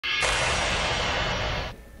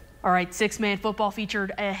All right, six-man football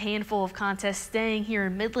featured a handful of contests staying here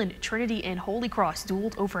in Midland. Trinity and Holy Cross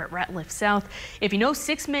dueled over at Ratliff South. If you know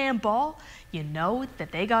six-man ball, you know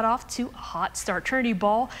that they got off to a hot start. Trinity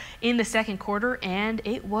ball in the second quarter, and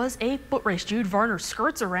it was a foot race. Jude Varner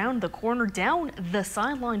skirts around the corner down the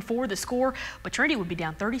sideline for the score, but Trinity would be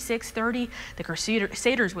down 36-30. The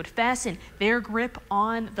Crusaders would fasten their grip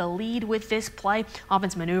on the lead with this play.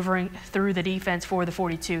 Offense maneuvering through the defense for the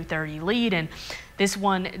 42-30 lead, and this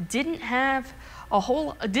one did have a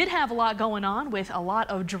lot going on with a lot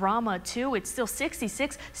of drama too. It's still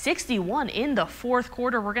 66-61 in the fourth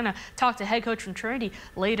quarter. We're going to talk to head coach from Trinity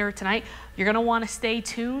later tonight. You're going to want to stay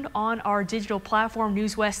tuned on our digital platform,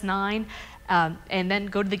 News West 9, and then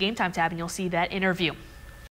go to the Game Time tab and you'll see that interview.